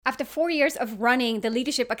After 4 years of running the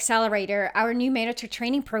Leadership Accelerator, our new manager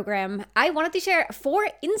training program, I wanted to share 4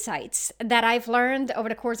 insights that I've learned over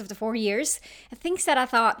the course of the 4 years, things that I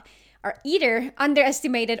thought are either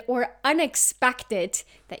underestimated or unexpected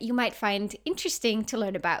that you might find interesting to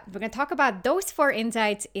learn about. We're going to talk about those 4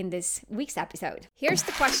 insights in this week's episode. Here's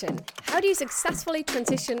the question. How do you successfully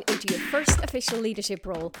transition into your first official leadership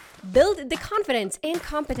role, build the confidence and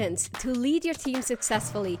competence to lead your team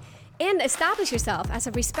successfully, and establish yourself as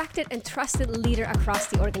a respected and trusted leader across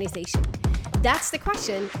the organization? That's the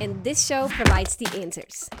question, and this show provides the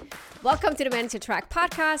answers. Welcome to the Manager Track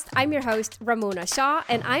podcast. I'm your host, Ramona Shaw,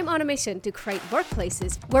 and I'm on a mission to create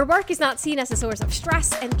workplaces where work is not seen as a source of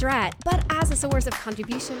stress and dread, but as a source of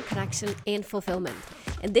contribution, connection, and fulfillment.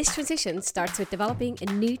 And this transition starts with developing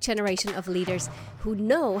a new generation of leaders who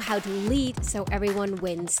know how to lead so everyone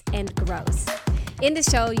wins and grows. In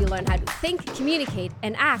this show, you'll learn how to think, communicate,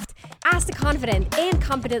 and act as the confident and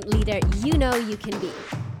competent leader you know you can be.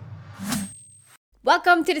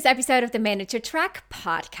 Welcome to this episode of the Manager Track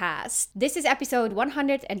podcast. This is episode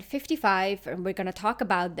 155, and we're going to talk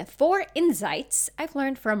about the 4 insights I've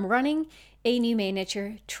learned from running a new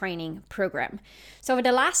manager training program. So over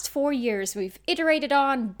the last 4 years, we've iterated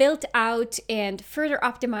on, built out, and further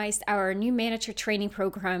optimized our new manager training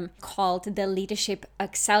program called the Leadership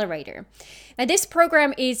Accelerator. Now, this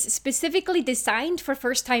program is specifically designed for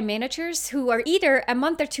first-time managers who are either a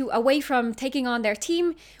month or 2 away from taking on their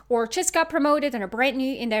team, or just got promoted and are brand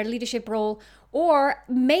new in their leadership role, or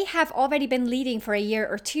may have already been leading for a year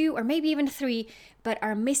or 2, or maybe even 3, but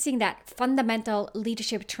are missing that fundamental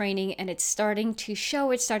leadership training, and it's starting to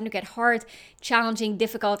show, it's starting to get hard, challenging,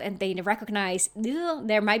 difficult, and they recognize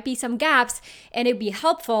there might be some gaps, and it'd be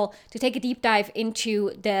helpful to take a deep dive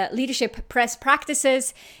into the leadership best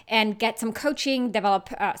practices and get some coaching, develop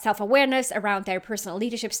self-awareness around their personal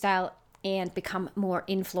leadership style, and become more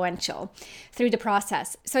influential through the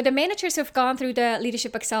process. So the managers who've gone through the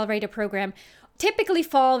Leadership Accelerator program typically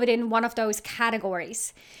fall within one of those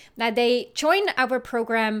categories. Now, they join our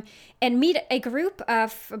program and meet a group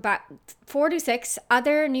of about 4 to 6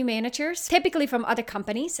 other new managers, typically from other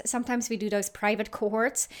companies. Sometimes we do those private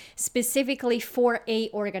cohorts specifically for a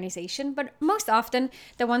organization, but most often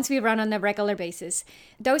the ones we run on a regular basis.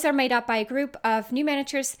 Those are made up by a group of new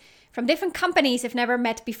managers from different companies they've never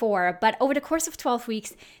met before, but over the course of 12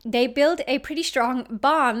 weeks, they build a pretty strong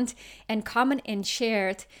bond and common and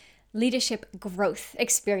shared leadership growth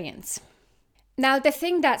experience. Now, the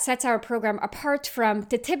thing that sets our program apart from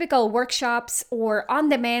the typical workshops or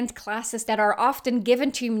on-demand classes that are often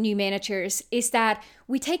given to new managers is that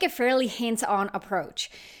we take a fairly hands-on approach.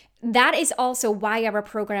 That is also why our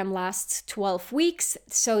program lasts 12 weeks,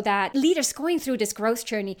 so that leaders going through this growth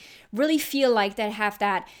journey really feel like they have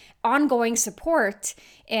that ongoing support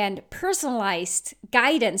and personalized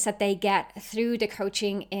guidance that they get through the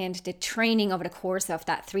coaching and the training over the course of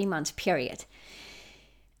that 3-month period.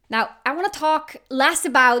 Now, I want to talk less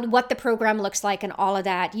about what the program looks like and all of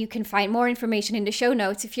that. You can find more information in the show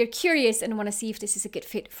notes if you're curious and want to see if this is a good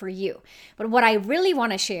fit for you. But what I really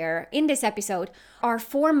want to share in this episode are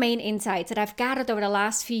 4 main insights that I've gathered over the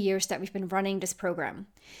last few years that we've been running this program.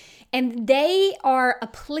 And they are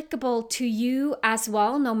applicable to you as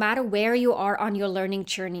well, no matter where you are on your learning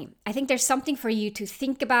journey. I think there's something for you to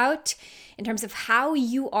think about in terms of how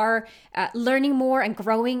you are learning more and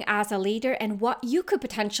growing as a leader, and what you could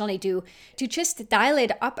potentially do to just dial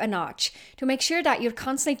it up a notch to make sure that you're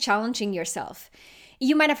constantly challenging yourself.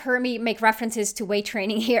 You might have heard me make references to weight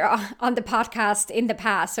training here on the podcast in the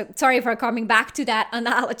past. So sorry for coming back to that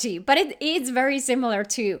analogy, but it is very similar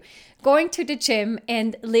to going to the gym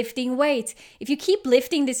and lifting weights. If you keep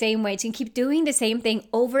lifting the same weights and keep doing the same thing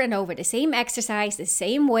over and over, the same exercise, the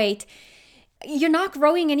same weight, you're not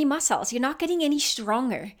growing any muscles. You're not getting any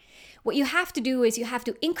stronger. What you have to do is you have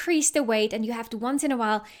to increase the weight, and you have to once in a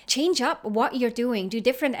while change up what you're doing, do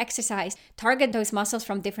different exercise, target those muscles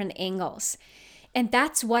from different angles. And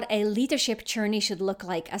that's what a leadership journey should look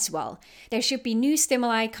like as well. There should be new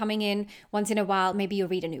stimuli coming in once in a while. Maybe you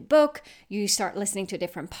read a new book, you start listening to a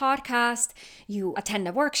different podcast, you attend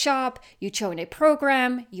a workshop, you join a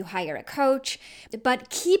program, you hire a coach. But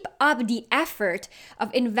keep up the effort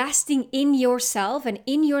of investing in yourself and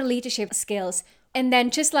in your leadership skills. And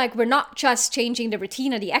then just like we're not just changing the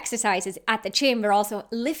routine or the exercises at the gym, we're also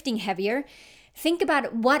lifting heavier. Think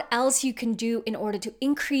about what else you can do in order to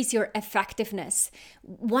increase your effectiveness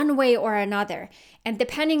one way or another. And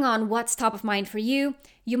depending on what's top of mind for you,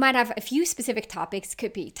 you might have a few specific topics.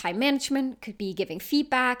 Could be time management, could be giving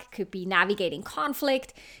feedback, could be navigating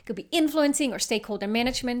conflict, could be influencing or stakeholder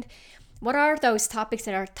management. What are those topics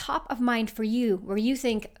that are top of mind for you, where you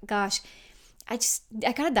think, gosh,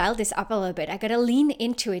 I gotta dial this up a little bit. I gotta lean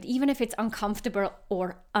into it, even if it's uncomfortable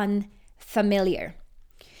or unfamiliar.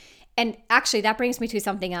 And actually, that brings me to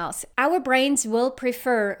something else. Our brains will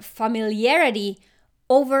prefer familiarity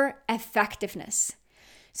over effectiveness.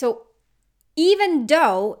 So even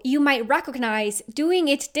though you might recognize doing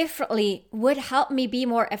it differently would help me be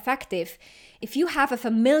more effective, if you have a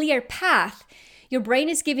familiar path, your brain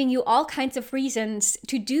is giving you all kinds of reasons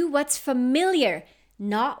to do what's familiar,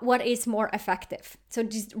 not what is more effective. So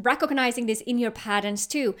just recognizing this in your patterns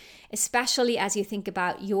too, especially as you think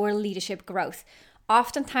about your leadership growth.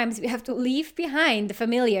 Oftentimes we have to leave behind the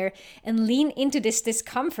familiar and lean into this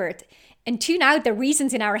discomfort and tune out the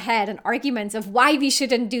reasons in our head and arguments of why we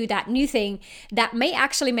shouldn't do that new thing that may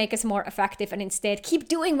actually make us more effective, and instead keep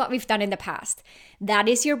doing what we've done in the past. That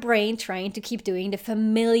is your brain trying to keep doing the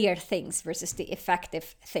familiar things versus the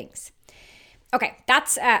effective things. Okay,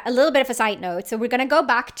 that's a little bit of a side note. So we're going to go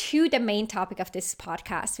back to the main topic of this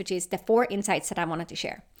podcast, which is the 4 insights that I wanted to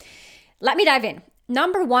share. Let me dive in.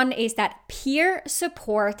 Number 1 is that peer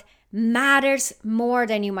support matters more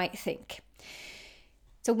than you might think.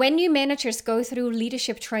 So when new managers go through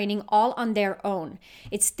leadership training all on their own,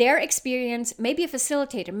 it's their experience, maybe a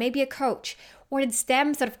facilitator, maybe a coach, or it's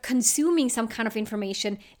them sort of consuming some kind of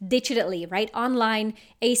information digitally, right? Online,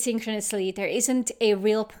 asynchronously. There isn't a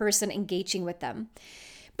real person engaging with them.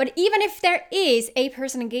 But even if there is a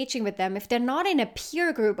person engaging with them, if they're not in a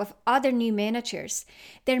peer group of other new managers,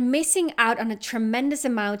 they're missing out on a tremendous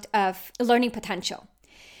amount of learning potential.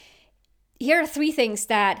 Here are 3 things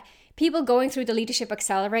that people going through the Leadership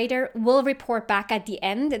Accelerator will report back at the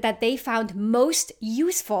end that they found most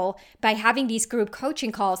useful by having these group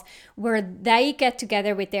coaching calls where they get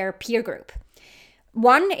together with their peer group.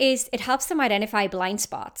 1 is it helps them identify blind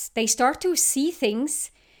spots. They start to see things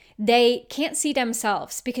they can't see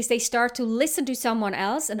themselves because they start to listen to someone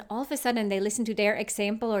else, and all of a sudden they listen to their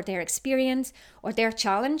example or their experience or their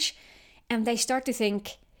challenge, and they start to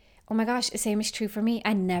think, oh my gosh, the same is true for me.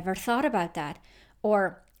 I never thought about that.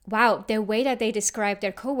 Or, wow, the way that they describe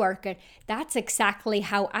their coworker, that's exactly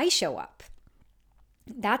how I show up.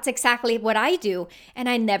 That's exactly what I do. And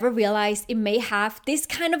I never realized it may have this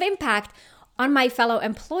kind of impact on my fellow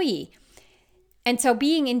employee. And so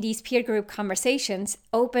being in these peer group conversations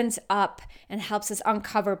opens up and helps us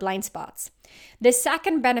uncover blind spots. The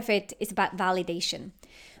second benefit is about validation.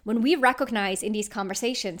 When we recognize in these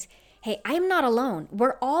conversations, hey, I'm not alone.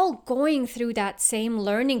 We're all going through that same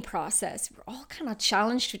learning process. We're all kind of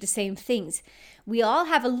challenged with the same things. We all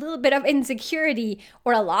have a little bit of insecurity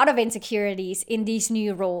or a lot of insecurities in these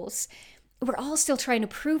new roles. We're all still trying to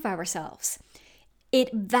prove ourselves.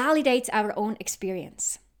 It validates our own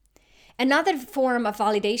experience. Another form of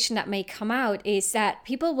validation that may come out is that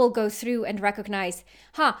people will go through and recognize,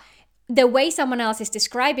 the way someone else is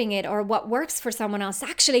describing it or what works for someone else is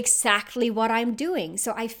actually exactly what I'm doing.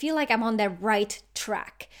 So I feel like I'm on the right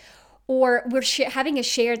track. Or we're having a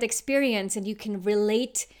shared experience and you can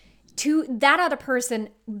relate to that other person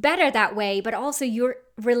better that way, but also you're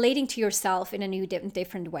relating to yourself in a new,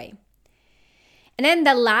 different way. And then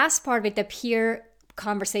the last part with the peer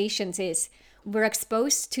conversations is we're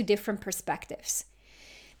exposed to different perspectives.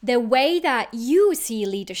 The way that you see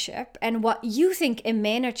leadership and what you think a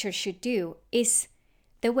manager should do is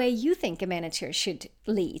the way you think a manager should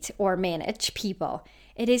lead or manage people.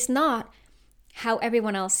 It is not how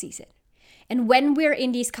everyone else sees it. And when we're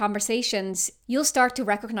in these conversations, you'll start to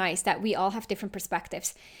recognize that we all have different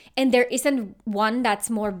perspectives. And there isn't one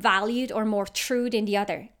that's more valued or more true than the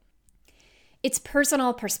other. It's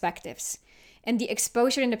personal perspectives. And the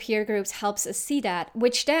exposure in the peer groups helps us see that,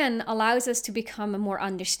 which then allows us to become more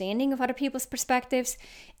understanding of other people's perspectives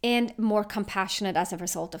and more compassionate as a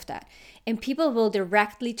result of that. And people will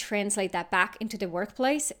directly translate that back into the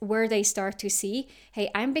workplace where they start to see,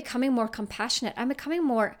 hey, I'm becoming more compassionate, I'm becoming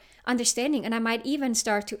more understanding, and I might even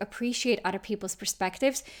start to appreciate other people's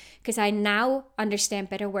perspectives because I now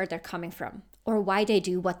understand better where they're coming from or why they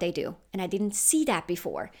do what they do. And I didn't see that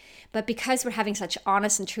before. But because we're having such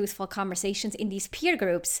honest and truthful conversations in these peer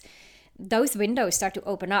groups, those windows start to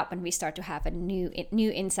open up and we start to have new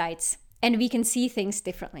insights and we can see things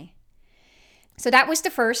differently. So that was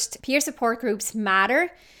the first. Peer support groups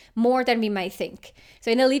matter more than we might think.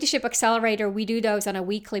 So in the Leadership Accelerator, we do those on a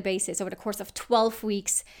weekly basis. Over the course of 12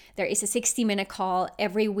 weeks, there is a 60-minute call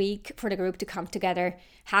every week for the group to come together,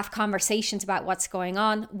 have conversations about what's going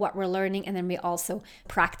on, what we're learning, and then we also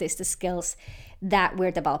practice the skills that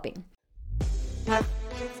we're developing.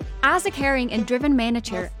 As a caring and driven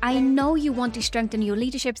manager, I know you want to strengthen your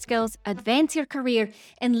leadership skills, advance your career,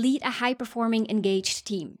 and lead a high-performing, engaged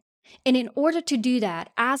team. And in order to do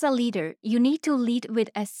that, as a leader, you need to lead with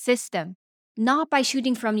a system. not by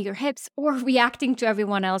shooting from your hips or reacting to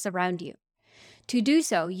everyone else around you. To do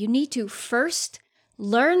so, you need to first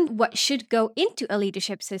learn what should go into a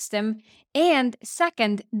leadership system, and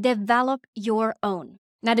second, develop your own.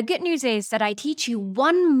 Now, the good news is that I teach you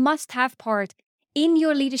one must-have part in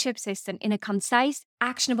your leadership system in a concise,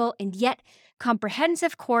 actionable, and yet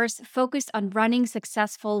comprehensive course focused on running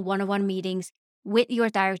successful one-on-one meetings with your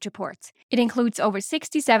direct reports. It includes over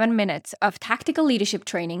 67 minutes of tactical leadership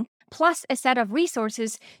training, plus a set of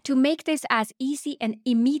resources to make this as easy and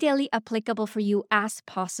immediately applicable for you as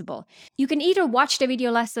possible. You can either watch the video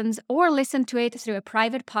lessons or listen to it through a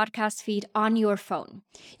private podcast feed on your phone.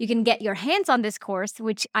 You can get your hands on this course,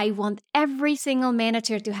 which I want every single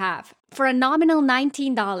manager to have, for a nominal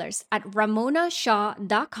 $19 at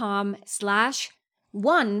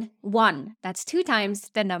ramonashaw.com/11. That's 2 times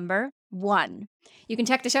the number 1. You can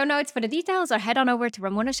check the show notes for the details or head on over to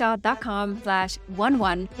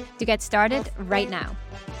ramonashaw.com/11 to get started right now.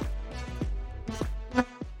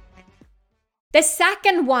 The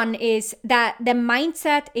second one is that the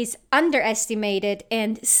mindset is underestimated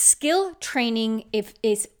and skill training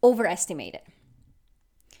is overestimated.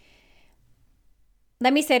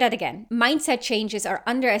 Let me say that again. Mindset changes are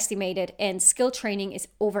underestimated and skill training is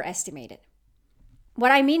overestimated. What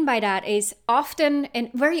I mean by that is often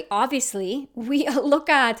and very obviously, we look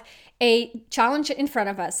at a challenge in front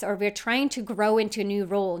of us, or we're trying to grow into a new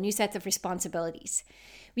role, new sets of responsibilities.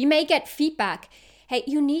 We may get feedback. Hey,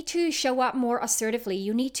 you need to show up more assertively.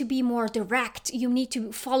 You need to be more direct. You need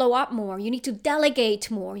to follow up more. You need to delegate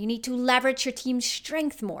more. You need to leverage your team's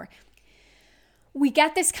strength more. We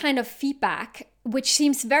get this kind of feedback, which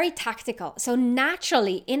seems very tactical. So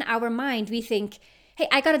naturally, in our mind, we think, hey,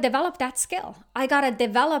 I got to develop that skill. I got to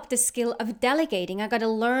develop the skill of delegating. I got to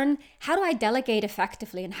learn, how do I delegate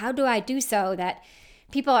effectively? And how do I do so that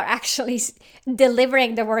people are actually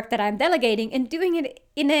delivering the work that I'm delegating and doing it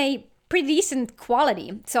in a pretty decent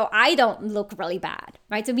quality so I don't look really bad,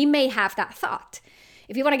 right? So we may have that thought.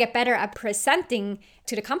 If you want to get better at presenting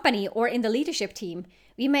to the company or in the leadership team,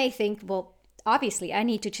 we may think, well, obviously, I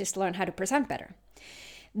need to just learn how to present better.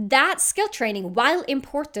 That skill training, while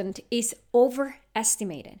important, is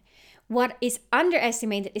overestimated. What is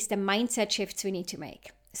underestimated is the mindset shifts we need to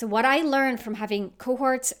make. So what I learned from having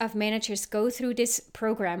cohorts of managers go through this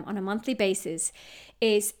program on a monthly basis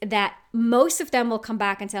is that most of them will come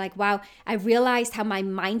back and say like, wow, I realized how my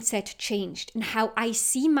mindset changed and how I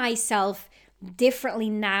see myself differently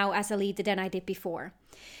now as a leader than I did before.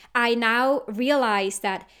 I now realize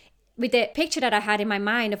that with the picture that I had in my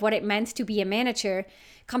mind of what it meant to be a manager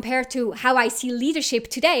compared to how I see leadership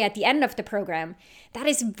today at the end of the program, that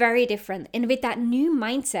is very different. And with that new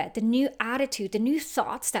mindset, the new attitude, the new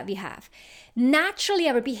thoughts that we have, naturally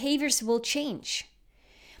our behaviors will change.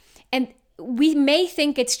 And we may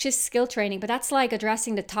think it's just skill training, but that's like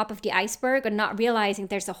addressing the top of the iceberg and not realizing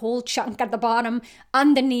there's a whole chunk at the bottom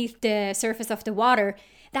underneath the surface of the water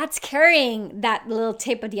that's carrying that little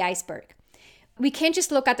tip of the iceberg. We can't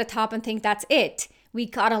just look at the top and think that's it. We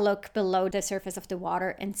gotta look below the surface of the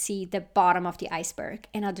water and see the bottom of the iceberg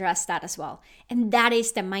and address that as well. And that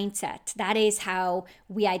is the mindset. That is how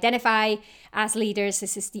we identify as leaders.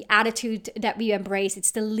 This is the attitude that we embrace.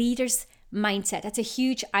 It's the leader's mindset. That's a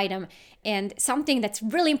huge item and something that's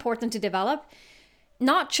really important to develop.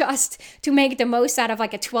 Not just to make the most out of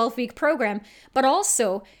like a 12-week program, but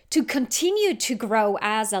also to continue to grow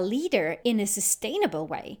as a leader in a sustainable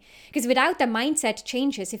way. Because without the mindset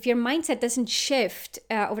changes, if your mindset doesn't shift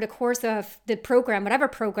over the course of the program, whatever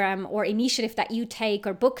program or initiative that you take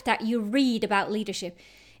or book that you read about leadership,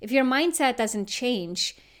 if your mindset doesn't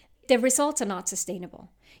change, the results are not sustainable.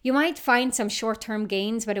 You might find some short-term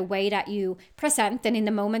gains by the way that you present, and in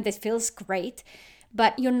the moment it feels great,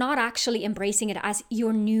 but you're not actually embracing it as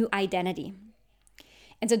your new identity.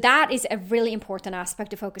 And so that is a really important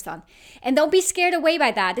aspect to focus on. And don't be scared away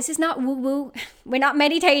by that. This is not woo-woo. We're not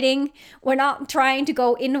meditating. We're not trying to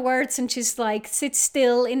go inwards and just like sit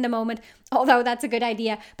still in the moment, although that's a good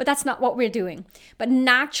idea, but that's not what we're doing. But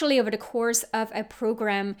naturally over the course of a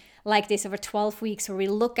program like this, over 12 weeks, where we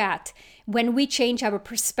look at when we change our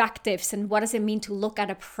perspectives and what does it mean to look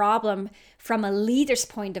at a problem from a leader's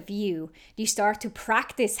point of view, you start to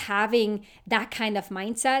practice having that kind of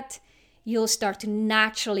mindset, you'll start to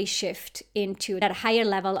naturally shift into that higher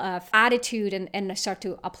level of attitude and start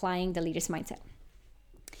to applying the leader's mindset.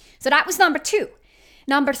 So that was number 2.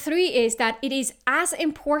 Number 3 is that it is as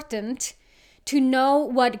important to know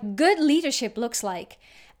what good leadership looks like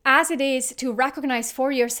as it is to recognize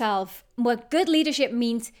for yourself what good leadership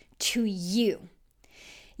means to you.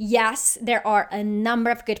 Yes, there are a number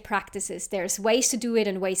of good practices. There's ways to do it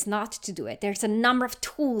and ways not to do it. There's a number of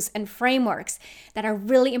tools and frameworks that are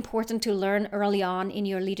really important to learn early on in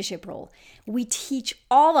your leadership role. We teach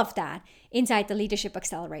all of that inside the Leadership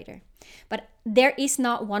Accelerator. But there is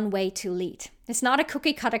not one way to lead. It's not a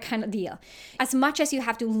cookie cutter kind of deal. As much as you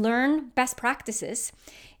have to learn best practices,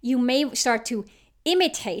 you may start to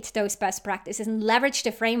imitate those best practices and leverage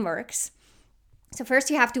the frameworks. So first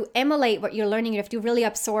you have to emulate what you're learning. You have to really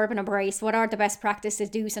absorb and embrace what are the best practices,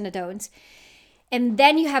 do's and the don'ts. And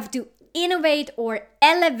then you have to innovate or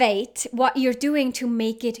elevate what you're doing to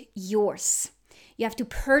make it yours. You have to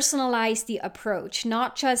personalize the approach,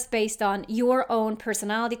 not just based on your own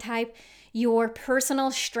personality type, your personal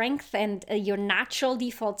strength and your natural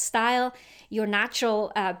default style, your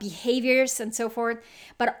natural behaviors and so forth,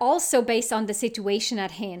 but also based on the situation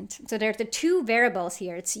at hand. So there are the two variables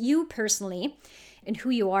here. It's you personally and who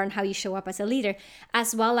you are and how you show up as a leader,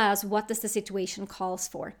 as well as what does the situation calls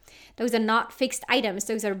for. Those are not fixed items,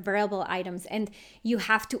 those are variable items, and you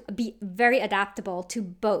have to be very adaptable to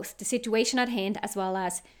both the situation at hand as well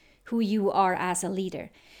as who you are as a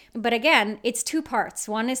leader. But again, it's two parts.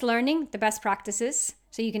 One is learning the best practices,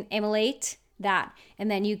 so you can emulate that,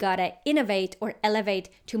 and then you gotta innovate or elevate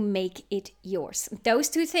to make it yours. Those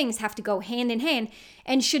two things have to go hand in hand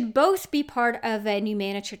and should both be part of a new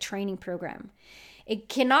manager training program. It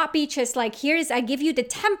cannot be just like, I give you the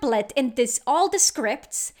template and all the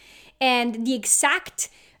scripts and the exact,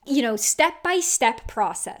 step-by-step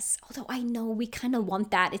process. Although I know we kind of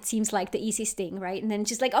want that. It seems like the easiest thing, right? And then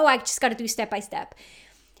just like, I just got to do step-by-step.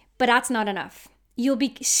 But that's not enough. You'll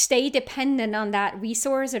stay dependent on that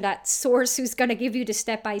resource or that source who's going to give you the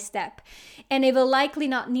step-by-step. And it will likely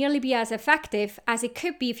not nearly be as effective as it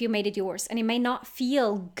could be if you made it yours. And it may not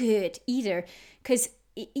feel good either because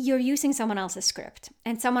you're using someone else's script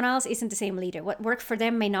and someone else isn't the same leader. What worked for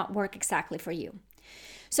them may not work exactly for you.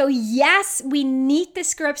 So yes, we need the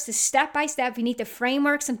scripts, the step-by-step. We need the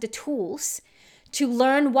frameworks and the tools to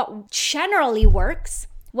learn what generally works,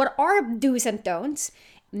 what are do's and don'ts.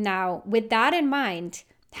 Now, with that in mind,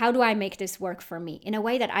 how do I make this work for me in a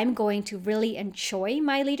way that I'm going to really enjoy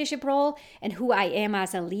my leadership role and who I am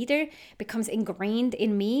as a leader becomes ingrained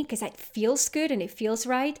in me because it feels good and it feels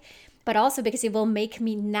right, but also because it will make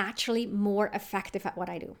me naturally more effective at what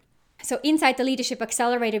I do. So inside the Leadership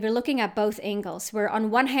Accelerator, we're looking at both angles. We're on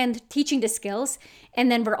one hand teaching the skills,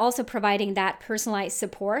 and then we're also providing that personalized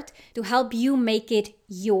support to help you make it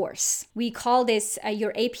yours. We call this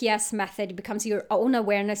your APS method. It becomes your own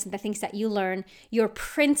awareness and the things that you learn, your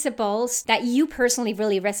principles that you personally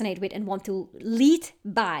really resonate with and want to lead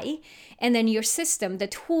by, and then your system, the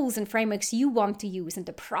tools and frameworks you want to use, and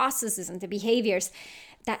the processes and the behaviors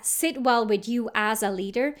that sit well with you as a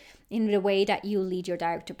leader in the way that you lead your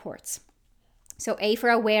direct reports. So A,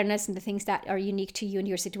 for awareness and the things that are unique to you and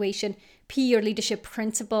your situation. P, your leadership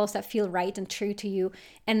principles that feel right and true to you.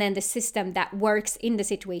 And then the system that works in the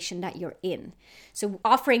situation that you're in. So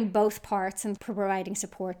offering both parts and providing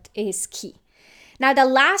support is key. Now, the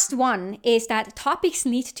last one is that topics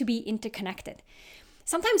need to be interconnected.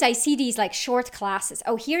 Sometimes I see these like short classes.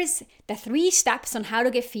 Here's the 3 steps on how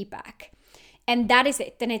to give feedback. And that is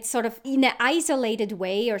it. And it's sort of in an isolated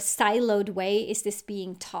way or siloed way is this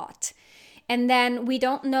being taught. And then we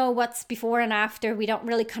don't know what's before and after. We don't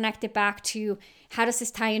really connect it back to how does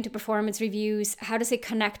this tie into performance reviews? How does it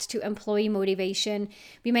connect to employee motivation?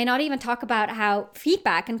 We may not even talk about how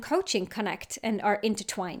feedback and coaching connect and are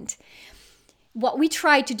intertwined. What we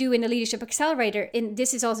try to do in the Leadership Accelerator, and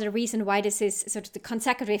this is also the reason why this is sort of the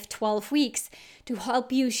consecutive 12 weeks, to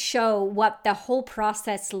help you show what the whole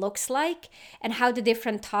process looks like and how the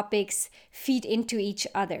different topics feed into each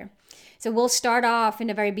other. So we'll start off in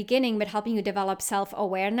the very beginning with helping you develop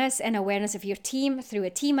self-awareness and awareness of your team through a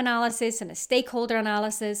team analysis and a stakeholder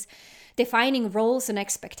analysis, defining roles and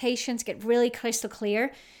expectations, get really crystal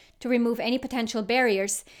clear to remove any potential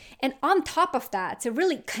barriers. And on top of that, so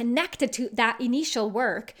really connected to that initial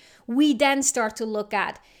work, we then start to look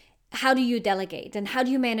at how do you delegate and how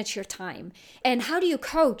do you manage your time and how do you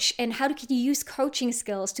coach and how can you use coaching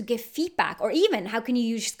skills to give feedback, or even how can you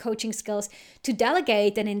use coaching skills to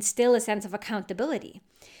delegate and instill a sense of accountability.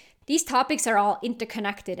 These topics are all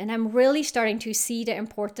interconnected, and I'm really starting to see the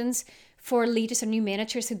importance for leaders and new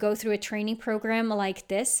managers who go through a training program like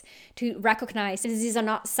this to recognize that these are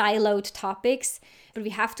not siloed topics, but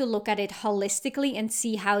we have to look at it holistically and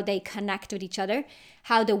see how they connect with each other,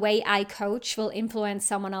 how the way I coach will influence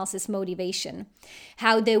someone else's motivation,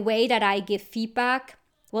 how the way that I give feedback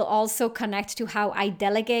will also connect to how I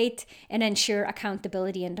delegate and ensure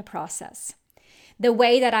accountability in the process. the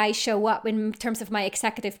way that I show up in terms of my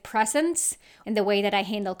executive presence and the way that I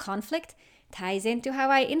handle conflict ties into how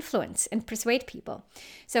I influence and persuade people.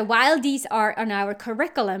 So while these are on our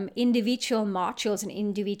curriculum, individual modules and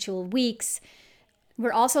individual weeks,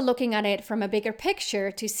 we're also looking at it from a bigger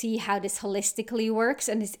picture to see how this holistically works,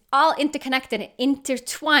 and it's all interconnected and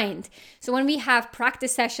intertwined. So when we have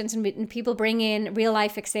practice sessions and people bring in real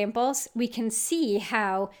life examples, we can see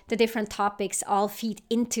how the different topics all feed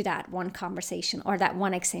into that one conversation or that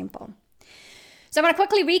one example. So I'm going to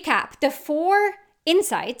quickly recap the 4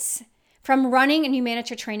 insights from running a new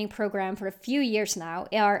manager training program for a few years now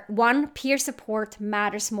are: 1, peer support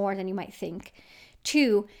matters more than you might think.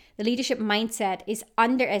 2, the leadership mindset is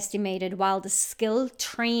underestimated while the skill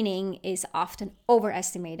training is often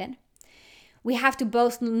overestimated. We have to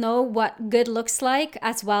both know what good looks like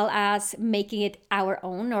as well as making it our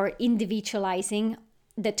own or individualizing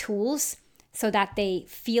the tools so that they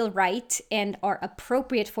feel right and are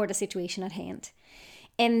appropriate for the situation at hand.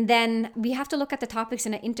 And then we have to look at the topics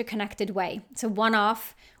in an interconnected way. So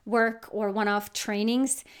one-off work or one-off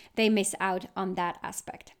trainings, they miss out on that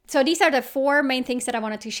aspect. So these are the 4 main things that I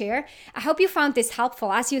wanted to share. I hope you found this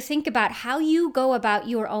helpful as you think about how you go about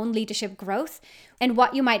your own leadership growth and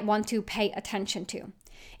what you might want to pay attention to.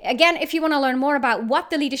 Again, if you want to learn more about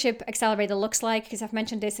what the Leadership Accelerator looks like, because I've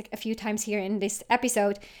mentioned this a few times here in this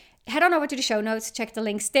episode, head on over to the show notes, check the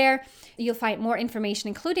links there. You'll find more information,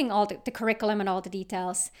 including all the curriculum and all the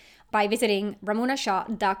details, by visiting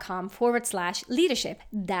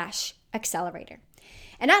ramonashaw.com/leadership-accelerator.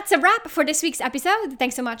 And that's a wrap for this week's episode.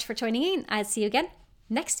 Thanks so much for joining in. I'll see you again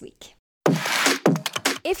next week.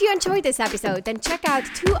 If you enjoyed this episode, then check out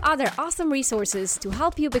 2 other awesome resources to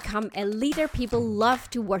help you become a leader people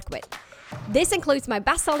love to work with. This includes my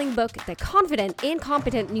best-selling book, The Confident and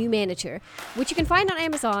Competent New Manager, which you can find on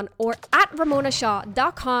Amazon or at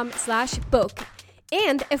ramonashaw.com/book,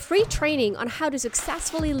 and a free training on how to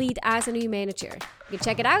successfully lead as a new manager. You can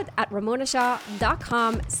check it out at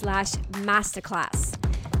ramonashaw.com/masterclass.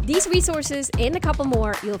 These resources and a couple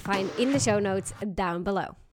more you'll find in the show notes down below.